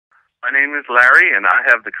My name is Larry, and I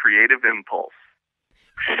have the creative impulse.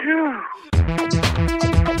 Phew.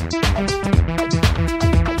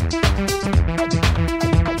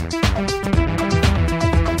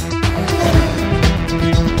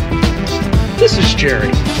 This is Jerry.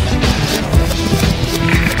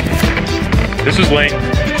 This is Lane.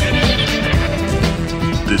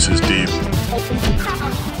 This is Dave.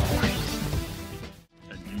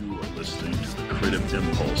 And you are listening to the Creative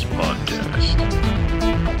Impulse Podcast.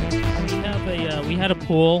 We had a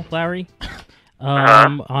poll, Larry,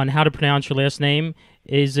 on how to pronounce your last name.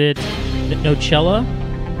 Is it Nocella,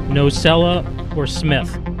 Nocella, or Smith?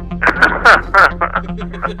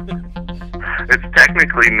 It's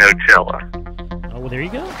technically Nocella. Oh, well, there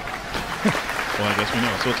you go. Well, I guess we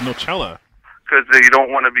know. So it's Nocella. Because you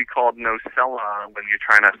don't want to be called Nocella when you're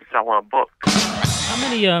trying to sell a book. How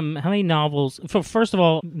many novels? First of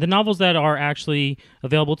all, the novels that are actually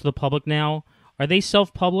available to the public now, are they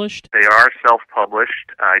self-published? They are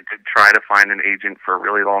self-published. I did try to find an agent for a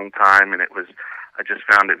really long time, and I just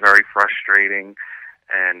found it very frustrating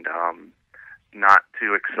and not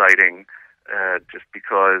too exciting, just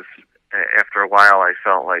because after a while I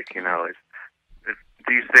felt like, if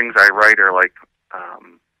these things I write are like,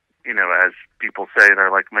 as people say,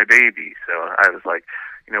 they're like my baby. So I was like,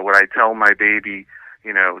 would I tell my baby,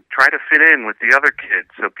 try to fit in with the other kids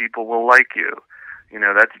so people will like you?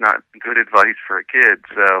 That's not good advice for a kid.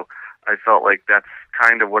 So I felt like that's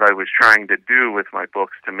kind of what I was trying to do with my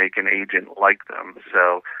books, to make an agent like them.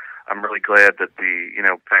 So I'm really glad that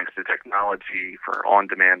thanks to technology for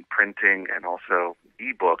on-demand printing and also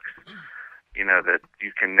ebooks, that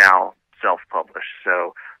you can now self-publish.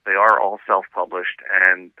 So they are all self-published,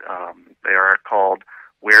 and they are called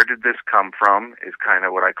Where Did This Come From? Is kind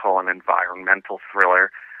of what I call an environmental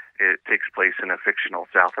thriller. It takes place in a fictional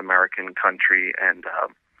South American country, and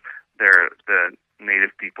the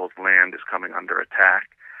native people's land is coming under attack.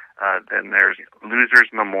 Then there's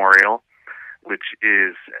Loser's Memorial, which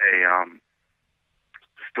is a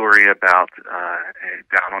story about a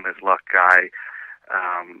down-on-his-luck guy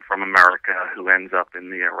from America who ends up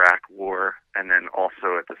in the Iraq War, and then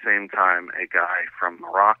also at the same time a guy from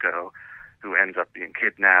Morocco who ends up being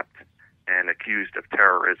kidnapped and accused of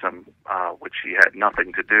terrorism, which he had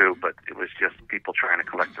nothing to do, but it was just people trying to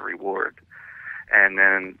collect a reward. And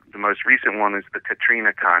then the most recent one is the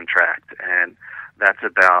Katrina Contract, and that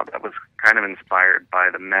was kind of inspired by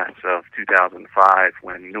the mess of 2005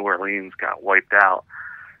 when New Orleans got wiped out,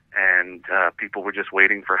 and people were just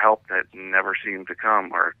waiting for help that never seemed to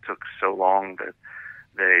come, or it took so long that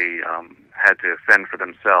they had to fend for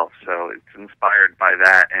themselves. So it's inspired by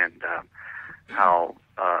that, and how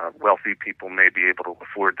wealthy people may be able to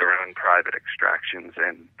afford their own private extractions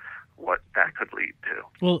and what that could lead to.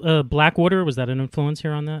 Well, Blackwater, was that an influence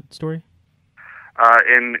here on that story?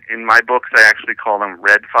 In my books, I actually call them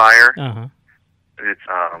Red Fire. Uh-huh. It's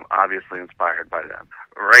obviously inspired by them.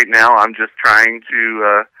 Right now, I'm just trying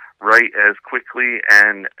to write as quickly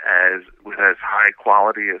and with as high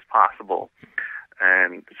quality as possible.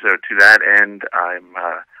 And so to that end, I'm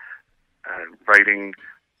writing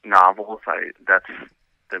novels. That's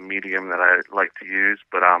the medium that I like to use,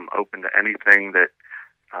 but I'm open to anything that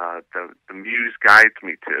the muse guides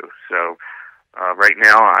me to. So right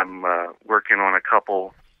now I'm working on a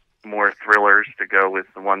couple more thrillers to go with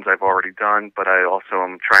the ones I've already done, but I also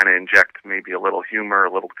am trying to inject maybe a little humor,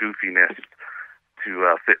 a little goofiness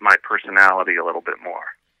to fit my personality a little bit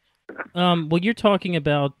more. Well, you're talking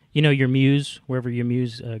about, your muse, wherever your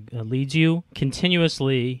muse leads you.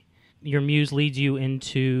 Continuously, your muse leads you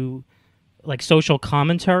into like social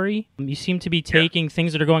commentary. You seem to be taking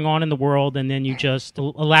things that are going on in the world, and then you just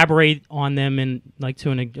elaborate on them in to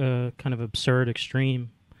an kind of absurd extreme.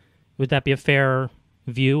 Would that be a fair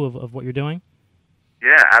view of what you're doing?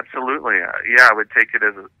 Yeah, absolutely. I would take it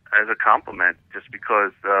as a compliment, just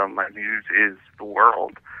because my muse is the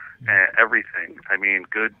world, everything. I mean,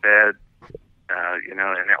 good, bad, and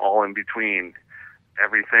all in between.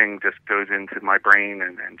 Everything just goes into my brain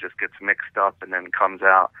and just gets mixed up and then comes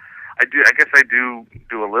out. I guess I do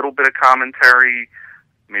a little bit of commentary,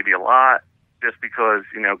 maybe a lot, just because,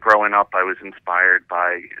 growing up I was inspired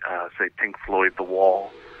by, say, Pink Floyd, The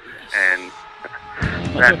Wall, and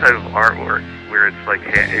that type of artwork where it's like,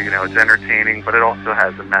 it's entertaining, but it also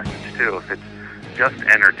has a message too. If it's just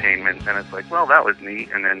entertainment, then it's like, well, that was neat,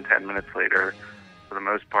 and then 10 minutes later, for the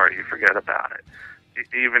most part, you forget about it.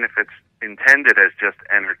 Even if it's intended as just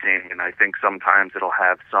entertainment, I think sometimes it'll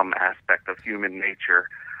have some aspect of human nature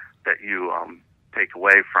that you take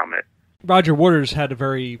away from it. Roger Waters has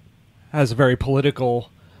a very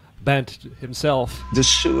political bent himself. The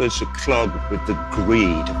sewers are clogged with the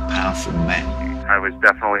greed of powerful men. I was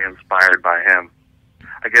definitely inspired by him.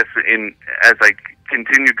 I guess as I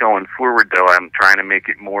continue going forward, though, I'm trying to make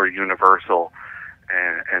it more universal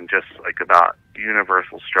and just like about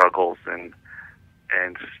universal struggles and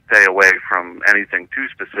stay away from anything too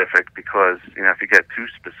specific, because if you get too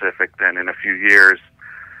specific, then in a few years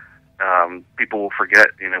people will forget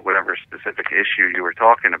whatever specific issue you were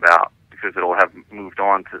talking about, because it'll have moved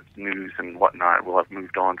on to news and whatnot. We'll have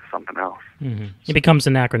moved on to something else. Mm-hmm. It becomes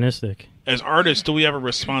anachronistic. As artists, do we have a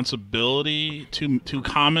responsibility to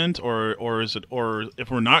comment, or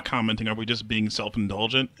if we're not commenting, are we just being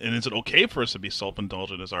self-indulgent? And is it okay for us to be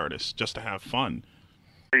self-indulgent as artists, just to have fun?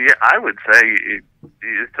 Yeah, I would say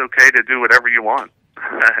it's okay to do whatever you want.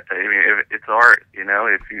 I mean, it's art,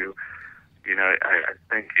 if you, I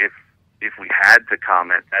think if we had to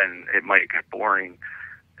comment, then it might get boring.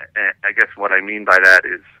 I guess what I mean by that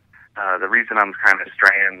is the reason I'm kind of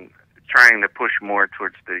trying to push more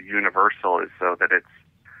towards the universal is so that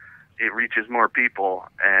it reaches more people.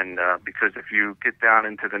 And because if you get down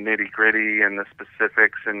into the nitty gritty and the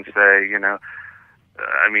specifics and say,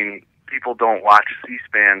 I mean, people don't watch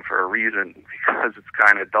C-SPAN for a reason, because it's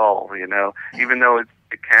kind of dull, even though it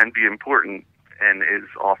can be important and is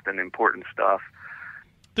often important stuff.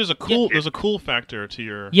 There's a cool factor to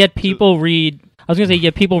your. Yet people read. I was going to say,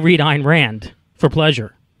 yet people read Ayn Rand for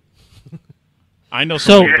pleasure. I know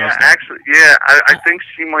somebody who does that. Actually, I think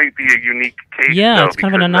she might be a unique case. Yeah, though, it's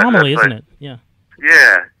kind of an anomaly, isn't it? Yeah.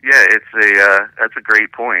 Yeah, that's a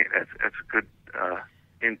great point. That's a good,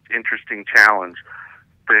 interesting challenge,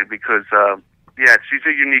 because she's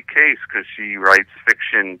a unique case because she writes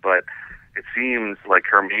fiction, but it seems like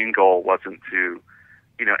her main goal wasn't to,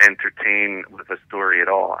 entertain with a story at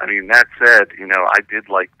all. I mean, that said, I did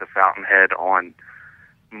like The Fountainhead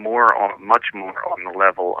much more on the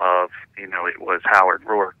level of, it was Howard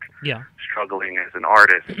Rourke struggling as an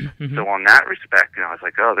artist. Mm-hmm. So on that respect, I was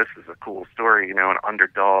like, oh, this is a cool story, an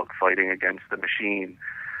underdog fighting against the machine.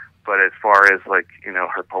 But as far as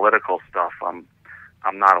her political stuff, I'm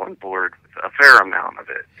not on board with a fair amount of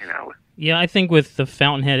it, Yeah, I think with The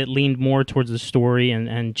Fountainhead, it leaned more towards the story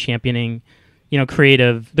and championing, the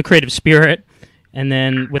creative spirit. And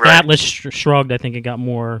then with Atlas Shrugged, I think it got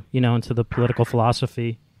more, into the political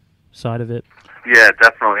philosophy side of it. Yeah,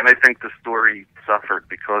 definitely. And I think the story suffered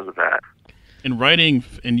because of that. In writing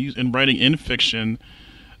in fiction,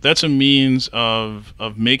 that's a means of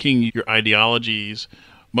making your ideologies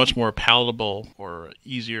much more palatable or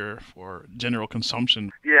easier for general consumption.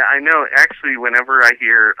 Yeah, I know. Actually, whenever I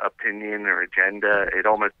hear opinion or agenda, it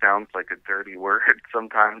almost sounds like a dirty word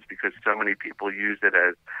sometimes, because so many people use it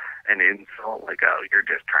as an insult, like, oh, you're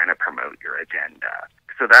just trying to promote your agenda.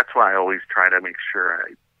 So that's why I always try to make sure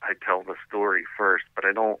I tell the story first, but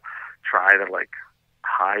I don't try to,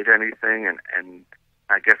 hide anything. And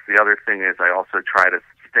I guess the other thing is I also try to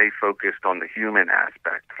stay focused on the human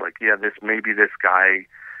aspect. Maybe this guy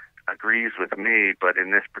agrees with me, but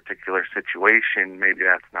in this particular situation, maybe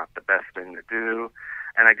that's not the best thing to do.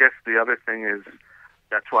 And I guess the other thing is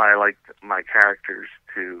that's why I like my characters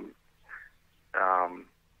to,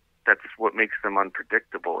 that's what makes them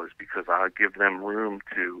unpredictable, is because I give them room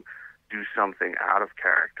to do something out of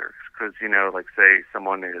character. Because, say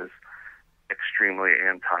someone is extremely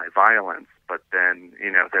anti-violence, but then,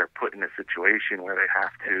 they're put in a situation where they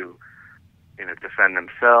have to, defend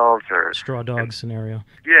themselves, or straw dog scenario.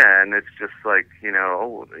 Yeah, and it's just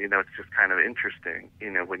it's just kind of interesting,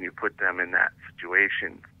 when you put them in that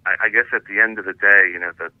situation. I guess at the end of the day,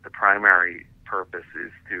 the primary purpose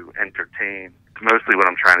is to entertain. Mostly what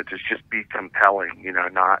I'm trying to do is just be compelling,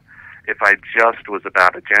 not, if I just was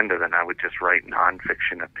about agenda, then I would just write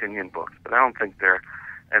nonfiction opinion books. But I don't think they're,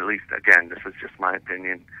 at least, again, this is just my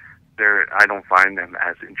opinion, I don't find them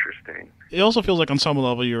as interesting. It also feels like on some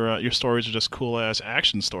level your stories are just cool-ass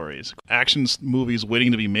action stories. Action movies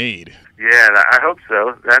waiting to be made. Yeah, I hope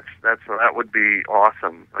so. That would be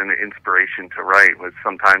awesome. And the inspiration to write was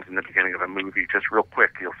sometimes in the beginning of a movie, just real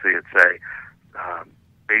quick, you'll see it say,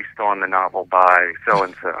 based on the novel by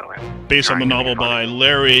so-and-so. Based on the novel by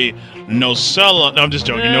Larry Nocella. No, I'm just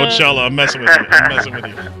joking. Nocella. I'm messing with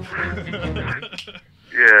you.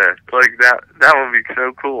 Yeah, that would be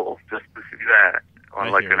so cool, just to see that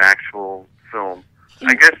on an actual film.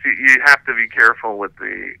 I guess you have to be careful with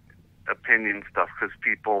the opinion stuff, because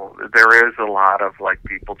there is a lot of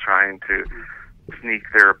people trying to sneak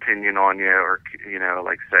their opinion on you, or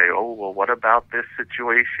say, oh, well, what about this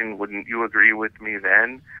situation? Wouldn't you agree with me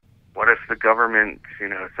then? What if the government,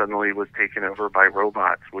 suddenly was taken over by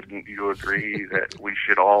robots? Wouldn't you agree that we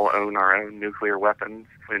should all own our own nuclear weapons?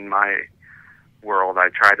 In my world, I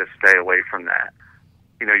try to stay away from that.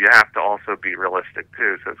 you have to also be realistic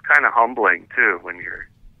too. So it's kind of humbling too when you're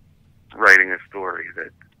writing a story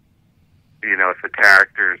that, if the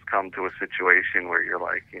characters come to a situation where you're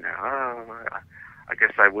like, oh, I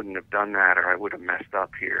guess I wouldn't have done that, or I would have messed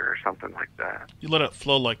up here, or something like that. You let it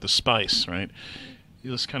flow like the spice, right?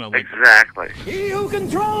 You just kind of like... Exactly. He who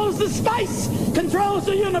controls the spice controls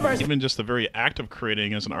the universe. Even just the very act of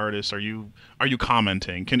creating as an artist, are you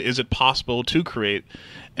commenting? Is it possible to create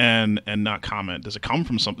and not comment? Does it come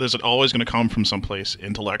from some? Is it always going to come from someplace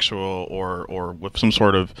intellectual or with some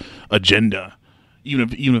sort of agenda, even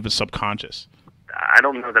if it's subconscious? I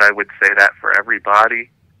don't know that I would say that for everybody.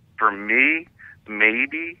 For me,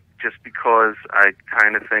 maybe, just because I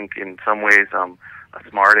kind of think in some ways I'm a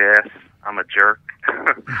smart ass, I'm a jerk,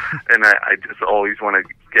 and I just always want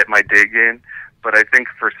to get my dig in. But I think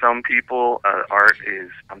for some people, art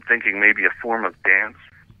is, I'm thinking, maybe a form of dance.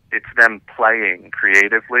 It's them playing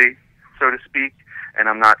creatively, so to speak, and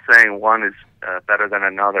I'm not saying one is better than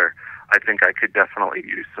another. I think I could definitely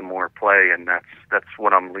use some more play, and that's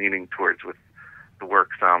what I'm leaning towards with the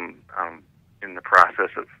works I'm in the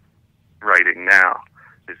process of writing now,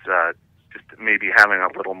 is just maybe having a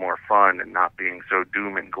little more fun and not being so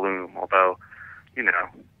doom and gloom, although,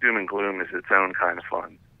 doom and gloom is its own kind of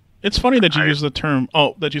fun. It's funny that you use the term,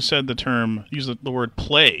 use the word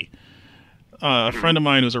play. A friend of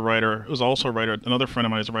mine who's a writer, another friend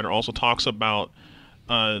of mine who's a writer, also talks about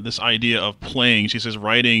this idea of playing. She says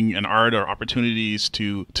writing and art are opportunities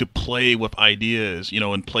to play with ideas,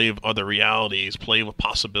 and play with other realities, play with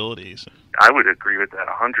possibilities. I would agree with that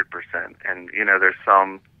 100%. And, there's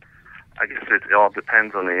some, I guess it all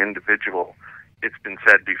depends on the individual. It's been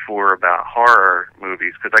said before about horror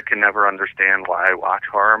movies, because I can never understand why I watch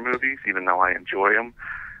horror movies, even though I enjoy them,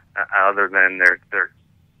 other than they're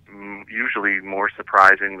usually more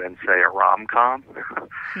surprising than, say, a rom-com.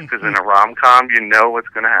 Because in a rom-com, you know what's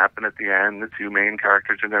going to happen at the end. The two main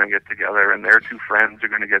characters are going to get together, and their two friends are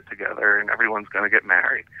going to get together, and everyone's going to get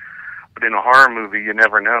married. But in a horror movie, you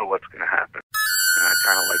never know what's going to happen. And I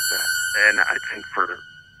kind of like that. And I think for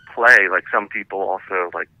play, like, some people also,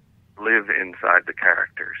 like, live inside the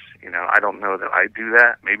characters. I don't know that I do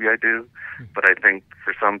that. Maybe I do. But I think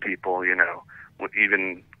for some people,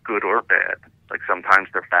 even good or bad, like, sometimes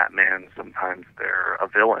they're Batman, sometimes they're a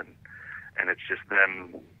villain. And it's just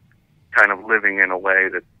them kind of living in a way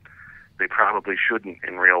that they probably shouldn't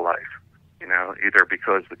in real life. Either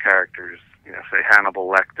because the characters, say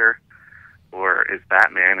Hannibal Lecter, or is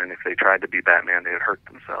Batman, and if they tried to be Batman, they would hurt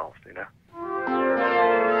themselves,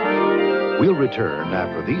 We'll return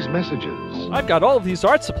after these messages. I've got all of these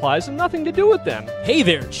art supplies and nothing to do with them. Hey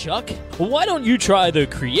there, Chuck. Why don't you try the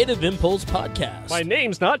Creative Impulse podcast? My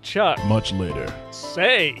name's not Chuck. Much later.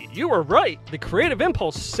 Say, you were right. The Creative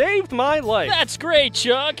Impulse saved my life. That's great,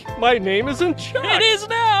 Chuck. My name isn't Chuck. It is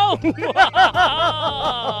now.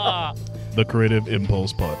 The Creative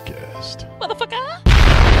Impulse Podcast. Motherfucker.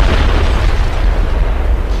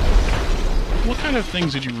 What kind of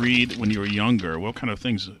things did you read when you were younger? What kind of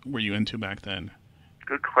things were you into back then?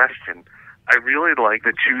 Good question. I really like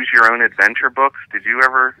the Choose Your Own Adventure books. Did you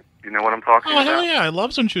ever, know what I'm talking about? Oh, hell yeah. I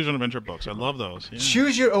love some Choose Your Own Adventure books. I love those. Yeah.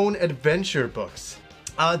 Choose Your Own Adventure books.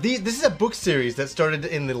 This is a book series that started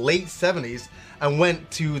in the late 70s and went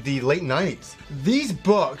to the late 90s. These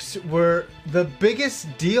books were the biggest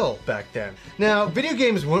deal back then. Now, video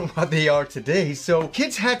games weren't what they are today, so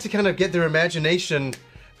kids had to kind of get their imagination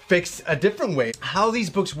fixed a different way. How these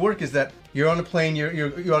books work is that you're on a plane,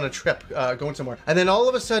 you're on a trip, going somewhere, and then all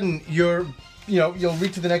of a sudden you'll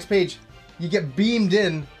read to the next page, you get beamed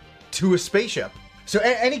in to a spaceship. So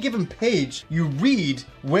at any given page, you read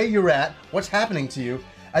where you're at, what's happening to you,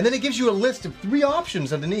 and then it gives you a list of 3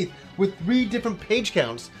 options underneath with 3 different page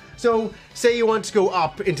counts. So say you want to go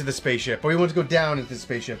up into the spaceship, or you want to go down into the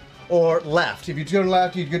spaceship, or left. If you turn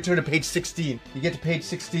left, you turn to page 16. You get to page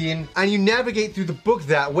 16, and you navigate through the book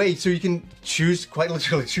that way, so you can quite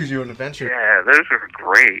literally choose your own adventure. Yeah, those are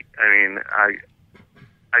great. I mean, I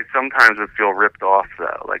sometimes would feel ripped off,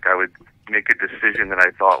 though. Like, I would make a decision that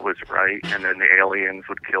I thought was right, and then the aliens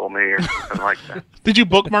would kill me or something like that. Did you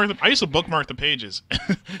bookmark them? I used to bookmark the pages.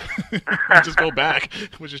 Just go back,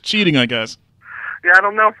 which is cheating, I guess. Yeah, I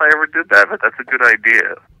don't know if I ever did that, but that's a good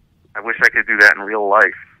idea. I wish I could do that in real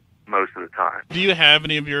life most of the time. Do you still have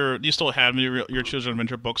any of your Choose Your Own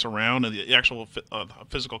Adventure books around, the actual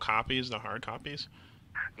physical copies, the hard copies?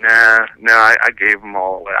 No, I gave them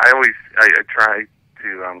all away. I try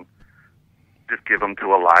to just give them to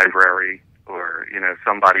a library or,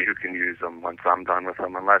 somebody who can use them once I'm done with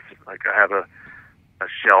them, unless, like, I have a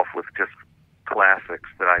shelf with just classics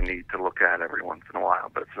that I need to look at every once in a while,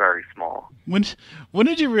 but it's very small. When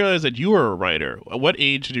did you realize that you were a writer? At what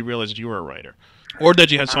age did you realize that you were a writer? Or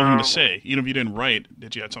that you had something to say? Even if you didn't write,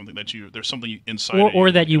 that you had something there's something inside of you.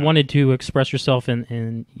 Or that you wanted to express yourself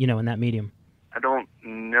in that medium. I don't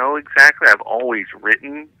know exactly. I've always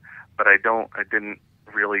written, but I didn't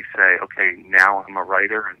really say, okay, now I'm a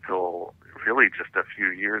writer until really just a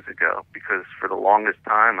few years ago, because for the longest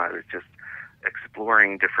time I was just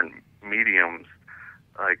exploring different mediums.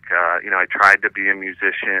 Like, I tried to be a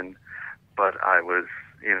musician, but I was,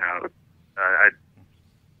 I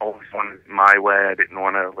always wanted it my way. I didn't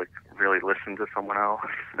want to really listen to someone else.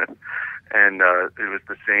 And it was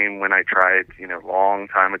the same when I tried, long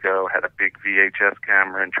time ago, had a big VHS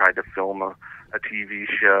camera and tried to film a TV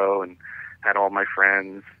show and had all my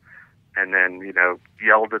friends, and then,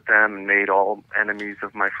 yelled at them and made all enemies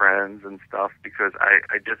of my friends and stuff, because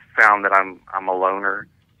I just found that I'm a loner.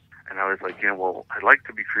 And I was like, well, I'd like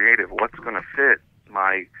to be creative. What's going to fit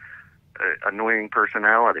my annoying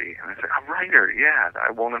personality? And I said, a writer, yeah,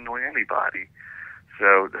 I won't annoy anybody.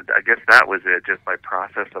 So I guess that was it, just by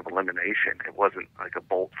process of elimination. It wasn't like a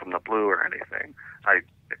bolt from the blue or anything. I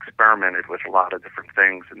experimented with a lot of different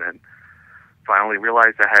things, and then finally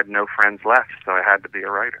realized I had no friends left, so I had to be a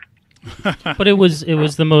writer. But it was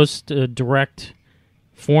the most direct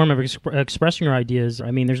form of expressing your ideas.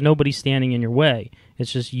 I mean, there's nobody standing in your way.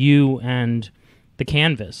 It's just you and the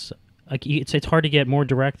canvas. Like, it's hard to get more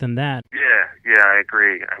direct than that. Yeah, I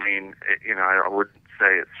agree. I mean, I wouldn't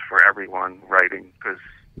say it's for everyone writing, because,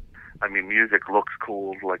 I mean, music looks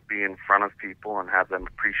cool, like be in front of people and have them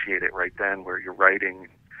appreciate it right then, where you're writing.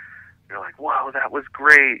 You're like, wow, that was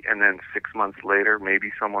great. And then 6 months later,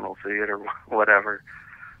 maybe someone will see it or whatever.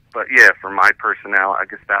 But yeah, for my personality, I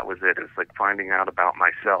guess that was it. It's like finding out about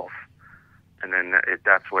myself, and then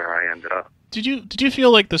that's where I ended up. Did you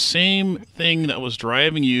feel like the same thing that was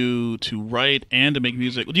driving you to write and to make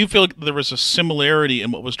music? Do you feel like there was a similarity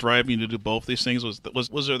in what was driving you to do both these things? Was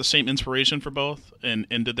there the same inspiration for both, and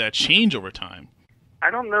did that change over time?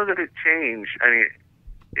 I don't know that it changed. I mean,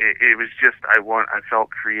 it was just I felt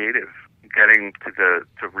creative. Getting to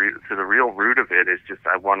the real root of it is just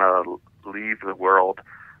I want to leave the world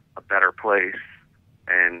a better place,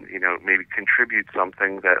 and maybe contribute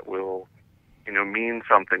something that will mean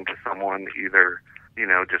something to someone, either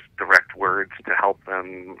just direct words to help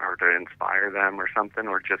them or to inspire them or something,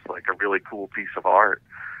 or just like a really cool piece of art.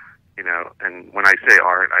 And when I say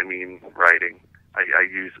art, I mean writing. I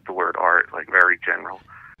use the word art like very general.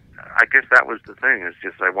 I guess that was the thing, is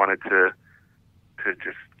just I wanted to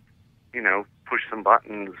just push some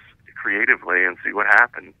buttons creatively and see what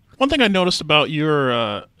happened. One thing I noticed about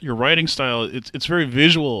your writing style, it's very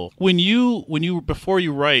visual. When you before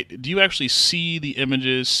you write, do you actually see the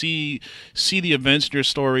images, see the events in your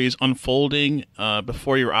stories unfolding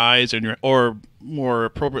before your eyes or more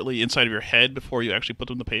appropriately inside of your head before you actually put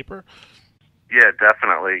them to paper? Yeah,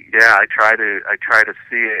 definitely. Yeah, I try to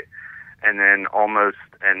see it, and then almost,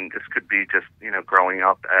 and this could be just growing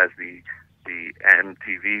up as the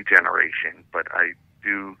MTV generation, but I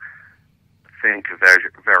do think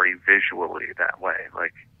very visually that way.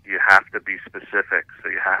 Like, you have to be specific, so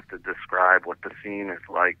you have to describe what the scene is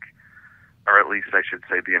like, or at least I should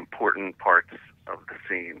say the important parts of the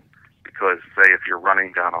scene. Because, say, if you're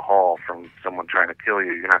running down a hall from someone trying to kill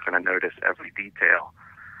you, you're not going to notice every detail.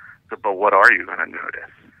 So, but what are you going to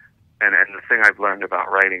notice? And the thing I've learned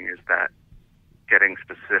about writing is that getting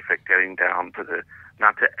specific, getting down to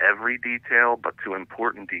not to every detail, but to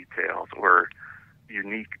important details or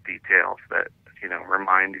unique details that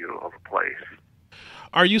remind you of a place.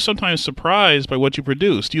 Are you sometimes surprised by what you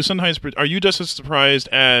produce? Are you just as surprised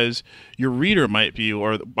as your reader might be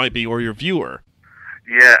or your viewer?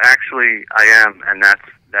 Yeah, actually, I am, and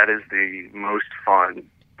that is the most fun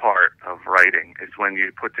part of writing, is when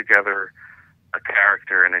you put together a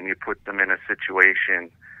character and then you put them in a situation,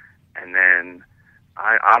 and then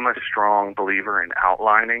I'm a strong believer in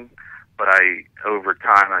outlining, but over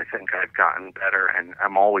time, I think I've gotten better, and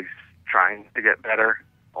I'm always trying to get better,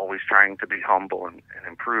 always trying to be humble and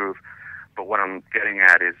improve. But what I'm getting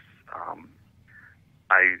at is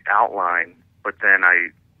I outline, but then I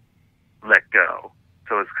let go.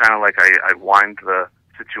 So it's kind of like I wind the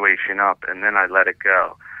situation up, and then I let it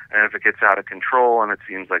go. And if it gets out of control and it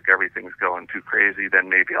seems like everything's going too crazy, then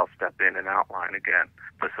maybe I'll step in and outline again.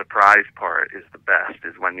 The surprise part is the best,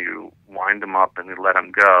 is when you wind them up and you let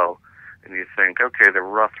them go, and you think, okay, they're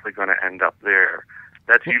roughly going to end up there.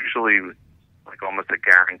 That's usually like almost a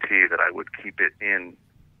guarantee that I would keep it in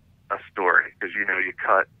a story, because you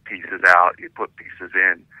cut pieces out, you put pieces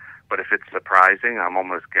in. But if it's surprising, I'm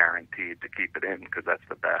almost guaranteed to keep it in, because that's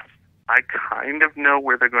the best. I kind of know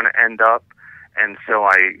where they're going to end up, and so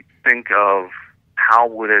I think of how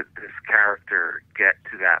would this character get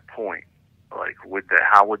to that point? Like,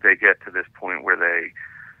 how would they get to this point where they,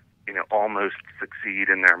 almost succeed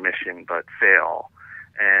in their mission but fail?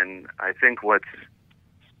 And I think what's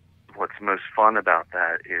most fun about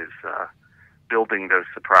that is building those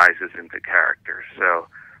surprises into characters. So,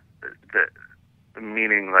 the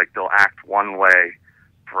meaning, like, they'll act one way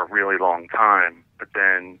for a really long time, but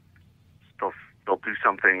then they'll do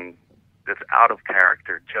something that's out of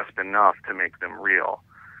character just enough to make them real.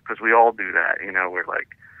 Because we all do that, we're like,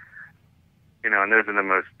 and those are the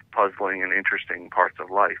most puzzling and interesting parts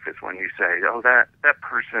of life, is when you say, oh, that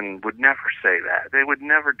person would never say that. They would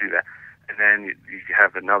never do that. And then you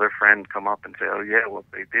have another friend come up and say, oh, yeah, well,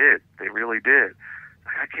 they did. They really did.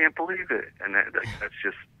 I can't believe it. And that's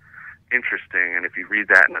just interesting. And if you read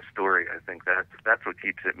that in a story, I think that's what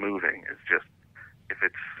keeps it moving, is just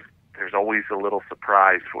there's always a little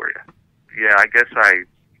surprise for you. Yeah, I guess I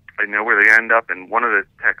know where they end up, and one of the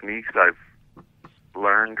techniques I've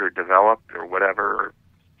learned or developed or whatever, or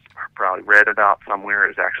probably read about somewhere,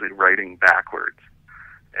 is actually writing backwards.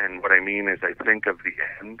 And what I mean is I think of the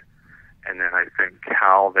end, and then I think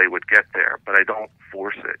how they would get there, but I don't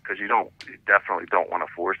force it, because you definitely don't want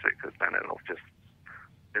to force it, because then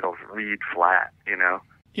it'll read flat,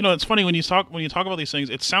 It's funny when you talk about these things.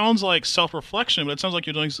 It sounds like self-reflection, but it sounds like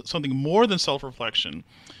you're doing something more than self-reflection.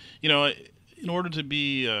 In order to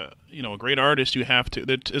be a great artist, you have to.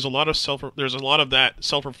 There's a lot of that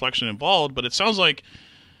self-reflection involved, but it sounds like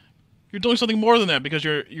you're doing something more than that, because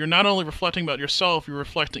you're not only reflecting about yourself, you're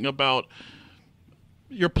reflecting about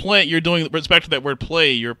your play. You're doing, back to that word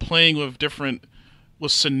play. You're playing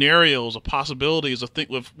with scenarios, of possibilities,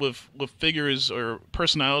 with figures or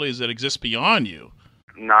personalities that exist beyond you.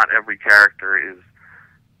 Not every character is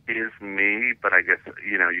me, but I guess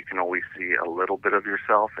you can always see a little bit of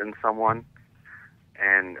yourself in someone.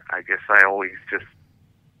 And I guess I always just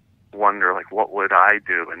wonder, like, what would I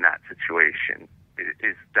do in that situation? It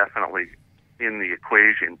is definitely in the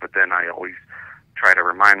equation, but then I always try to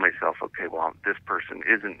remind myself, okay, well, this person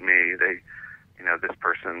isn't me. This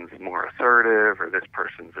person's more assertive, or this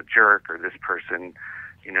person's a jerk, or this person,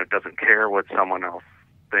 doesn't care what someone else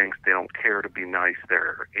thinks. They don't care to be nice.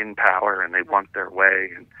 They're in power and they want their way,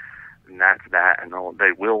 and that's that. And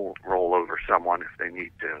they will roll over someone if they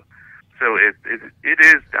need to. So it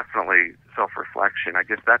is definitely self-reflection. I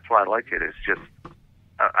guess that's why I like it. It's just,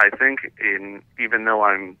 I think even though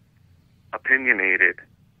I'm opinionated,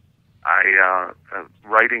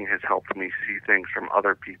 writing has helped me see things from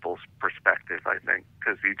other people's perspective, I think,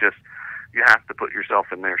 because you have to put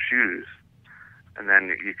yourself in their shoes. And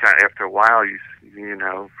then you kind of, after a while,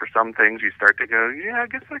 for some things you start to go, yeah, I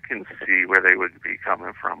guess I can see where they would be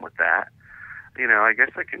coming from with that. I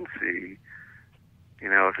guess I can see,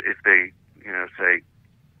 if they, say,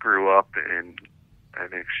 grew up in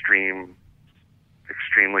an extremely,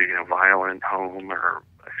 violent home, or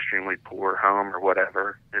extremely poor home, or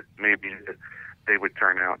whatever, it maybe they would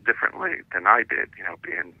turn out differently than I did,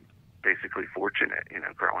 being basically fortunate,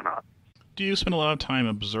 growing up. Do you spend a lot of time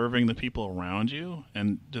observing the people around you,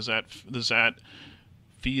 and does that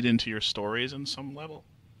feed into your stories in some level?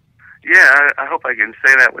 Yeah, I hope I can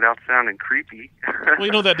say that without sounding creepy.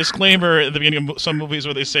 Well, that disclaimer at the beginning of some movies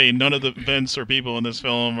where they say none of the events or people in this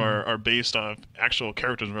film are based on actual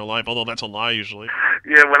characters in real life, although that's a lie usually.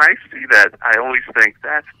 Yeah, when I see that, I always think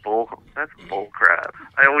that's bull crap.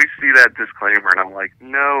 I always see that disclaimer, and I'm like,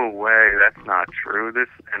 no way, that's not true.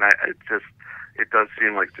 It does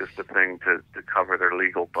seem like just a thing to cover their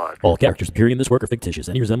legal butt. All characters appearing in this work are fictitious.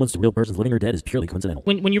 Any resemblance to real persons living or dead is purely coincidental.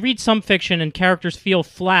 When you read some fiction and characters feel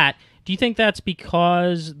flat, do you think that's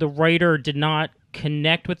because the writer did not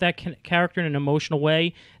connect with that character in an emotional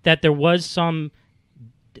way, that there was some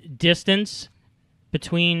distance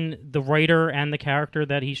between the writer and the character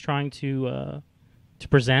that he's trying to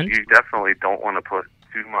present? You definitely don't want to put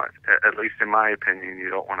too much, at least in my opinion, you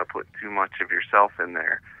don't want to put too much of yourself in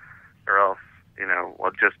there, or else,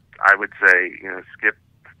 I would say,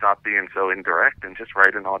 stop being so indirect and just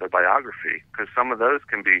write an autobiography, because some of those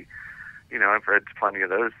can be, I've read plenty of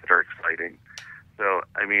those that are exciting. So,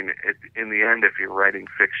 I mean, in the end, if you're writing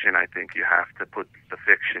fiction, I think you have to put the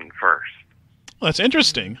fiction first. Well, that's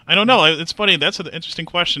interesting. I don't know. It's funny. That's an interesting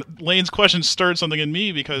question. Lane's question stirred something in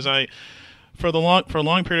me, because for a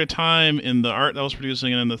long period of time in the art that I was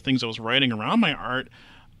producing and in the things I was writing around my art,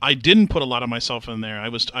 I didn't put a lot of myself in there.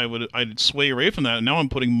 I'd sway away from that, and now I'm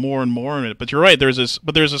putting more and more in it. But you're right. There's this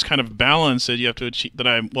kind of balance that you have to achieve.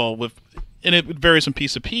 And it varies from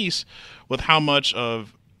piece to piece with how much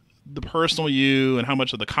of the personal you and how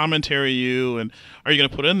much of the commentary you and are you going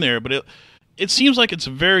to put in there? But it seems like it's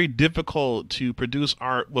very difficult to produce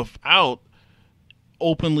art without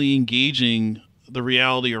openly engaging the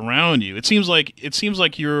reality around you. It seems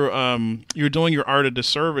like you're doing your art a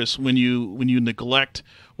disservice when you neglect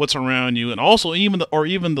what's around you, and also even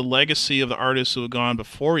the legacy of the artists who have gone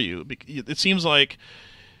before you. It seems like,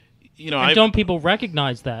 And don't people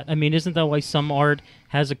recognize that? I mean, isn't that why some art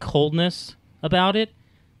has a coldness about it?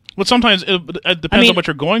 Well, sometimes it depends on what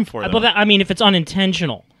you're going for. But if it's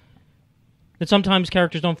unintentional, that sometimes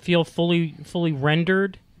characters don't feel fully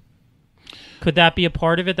rendered. Could that be a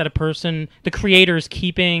part of it? That the creator is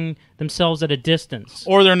keeping themselves at a distance,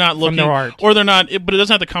 or they're not looking, from their art, or they're not. But it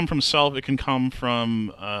doesn't have to come from self. It can come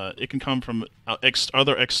from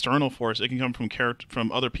other external forces. It can come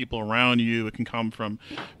from other people around you. It can come from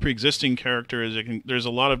pre-existing characters. There's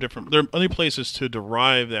a lot of different. There are other places to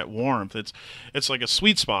derive that warmth. It's like a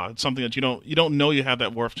sweet spot. It's something that you don't know you have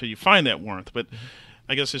that warmth till you find that warmth. But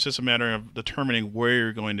I guess it's just a matter of determining where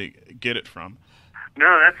you're going to get it from.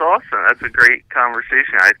 No, that's awesome. That's a great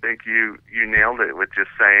conversation. I think you nailed it with just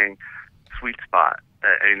saying sweet spot.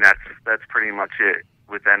 I mean, that's pretty much it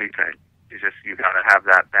with anything. You got to have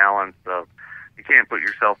that balance of, you can't put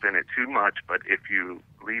yourself in it too much, but if you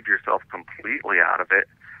leave yourself completely out of it,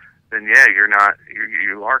 then yeah,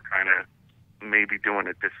 you are kind of maybe doing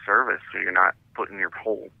a disservice. So you're not putting your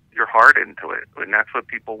heart into it, and that's what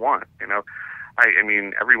people want. I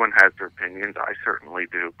mean, everyone has their opinions. I certainly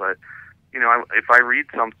do, but if I read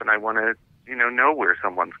something, I want to, know where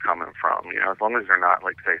someone's coming from. As long as they're not,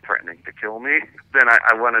 like, say, threatening to kill me, then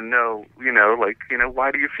I want to know,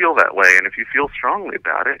 why do you feel that way? And if you feel strongly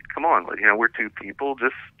about it, come on, we're two people.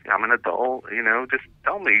 I'm an adult. Just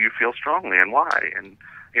tell me you feel strongly and why, and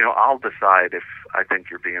I'll decide if I think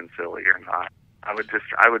you're being silly or not. I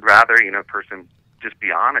would rather, a person just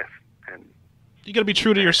be honest. And you got to be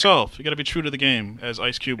true to yourself. You got to be true to the game, as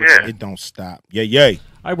Ice Cube would say. It don't stop. Yay.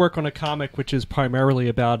 I work on a comic which is primarily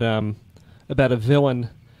about a villain,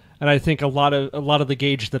 and I think a lot of the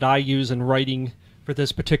gauge that I use in writing for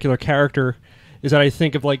this particular character is that I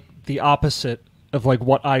think of like the opposite of like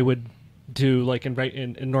what I would do like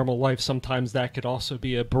in normal life. Sometimes that could also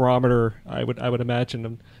be a barometer. I would imagine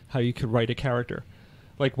of how you could write a character.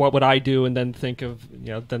 Like what would I do, and then think of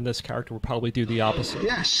then this character would probably do the opposite.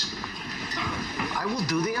 Yes, I will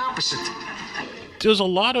do the opposite. There's a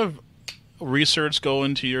lot of research go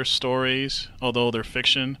into your stories, although they're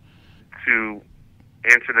fiction. To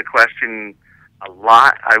answer the question, a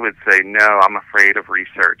lot, I would say no. I'm afraid of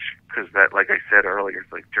research because that, like I said earlier,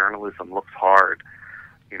 it's like journalism looks hard,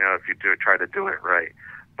 if you try to do it right.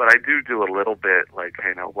 But I do a little bit, like,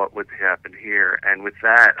 what would happen here? And with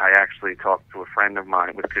that, I actually talked to a friend of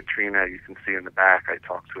mine with Katrina. You can see in the back, I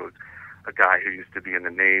talked to a guy who used to be in the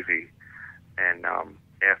Navy, and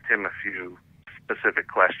asked him a few specific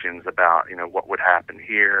questions about, what would happen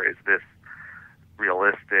here? Is this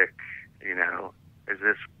realistic?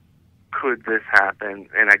 Could this happen?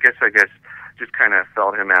 And I guess just kind of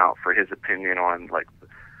felt him out for his opinion on, like,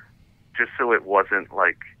 just so it wasn't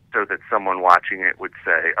like, so that someone watching it would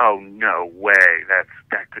say, oh, no way,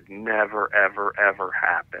 that could never, ever, ever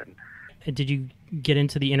happen. Did you get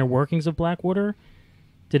into the inner workings of Blackwater?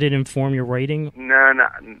 Did it inform your writing? No.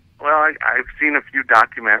 Well, I've seen a few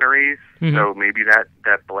documentaries, so maybe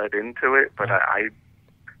that bled into it, but I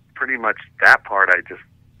pretty much, that part I just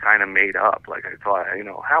kind of made up. Like, I thought,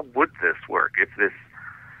 how would this work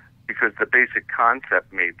because the basic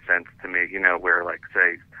concept made sense to me, where, like,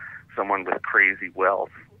 say, someone with crazy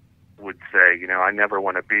wealth would say, I never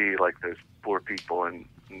want to be like those poor people in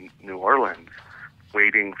New Orleans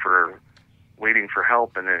waiting for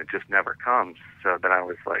help, and then it just never comes. So then I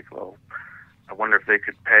was like, well, I wonder if they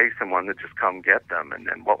could pay someone to just come get them, and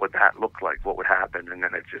then what would that look like? What would happen? And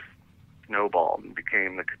then it just snowballed and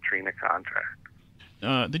became the Katrina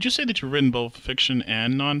contract. Did you say that you've written both fiction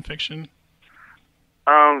and nonfiction?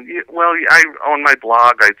 Well, on my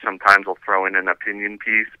blog, I sometimes will throw in an opinion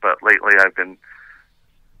piece, but lately I've been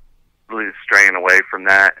really straying away from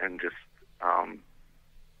that and just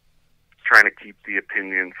trying to keep the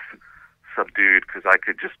opinions subdued, because I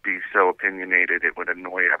could just be so opinionated it would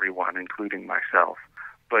annoy everyone, including myself.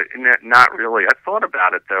 But not really. I thought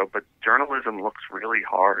about it, though, but journalism looks really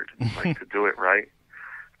hard, like, to do it right.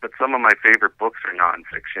 But some of my favorite books are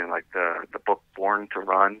nonfiction, like the book Born to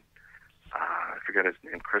Run. I forget his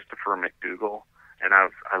name, Christopher McDougall. And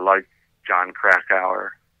I like John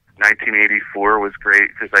Krakauer. 1984 was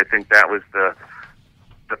great because I think that was the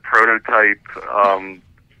prototype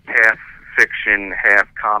half fiction, half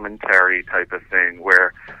commentary type of thing,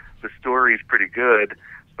 where the story's pretty good,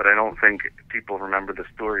 but I don't think people remember the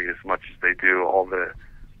story as much as they do all the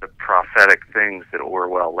prophetic things that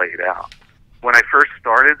Orwell laid out. When I first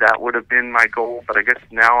started, that would have been my goal, but I guess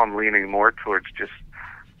now I'm leaning more towards just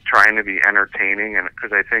trying to be entertaining, and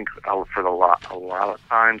because I think for a lot of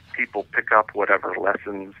times people pick up whatever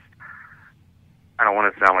lessons. I don't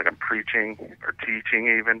want to sound like I'm preaching or teaching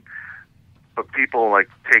even, but people like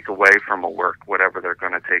take away from a work whatever they're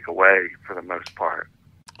going to take away for the most part.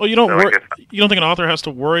 Well, you don't you don't think an author has to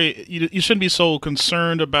worry? You shouldn't be so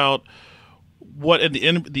concerned about what at the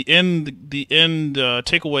end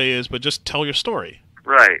takeaway is, but just tell your story.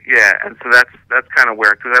 Right. Yeah, and so that's kind of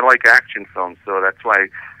where, because I like action films, so that's why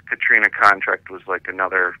Katrina Contract was like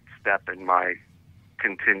another step in my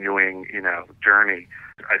continuing, journey.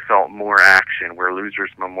 I felt more action, where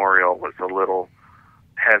Loser's Memorial was a little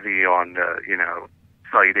heavy on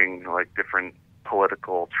citing like different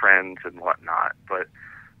political trends and whatnot, but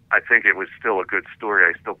I think it was still a good story.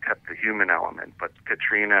 I still kept the human element, but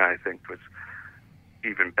Katrina, I think, was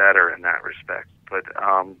even better in that respect. But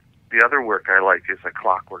the other work I like is A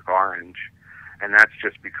Clockwork Orange, and that's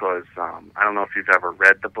just because I don't know if you've ever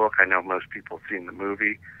read the book. I know most people have seen the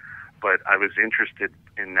movie, but I was interested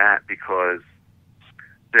in that because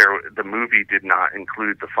the movie did not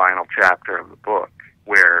include the final chapter of the book,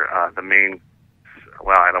 where the main,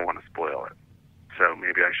 well, I don't want to spoil it, so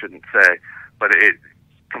maybe I shouldn't say, but it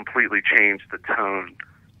completely changed the tone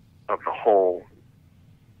of the whole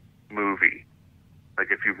movie. Like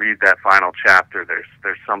if you read that final chapter,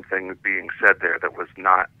 there's something being said there that was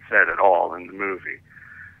not said at all in the movie.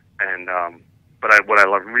 And what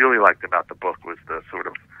I really liked about the book was the sort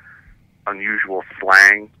of unusual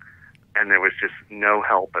slang, and there was just no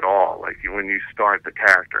help at all. Like when you start, the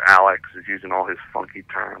character Alex is using all his funky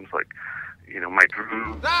terms, like my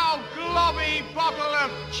groove. Thou globby bottle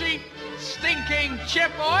of cheap, stinking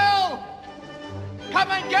chip oil!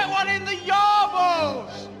 Come and get one in the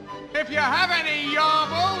yarbles! If you have any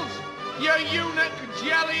yarbles, you eunuch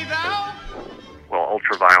jelly thou! Well,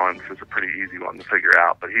 ultraviolence is a pretty easy one to figure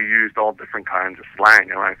out, but he used all different kinds of slang.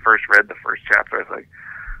 And when I first read the first chapter, I was like,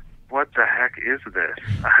 what the heck is this?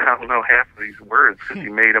 I don't know half of these words because he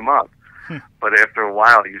made them up. But after a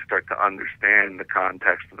while, you start to understand the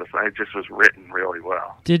context of this. It just was written really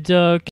well. Did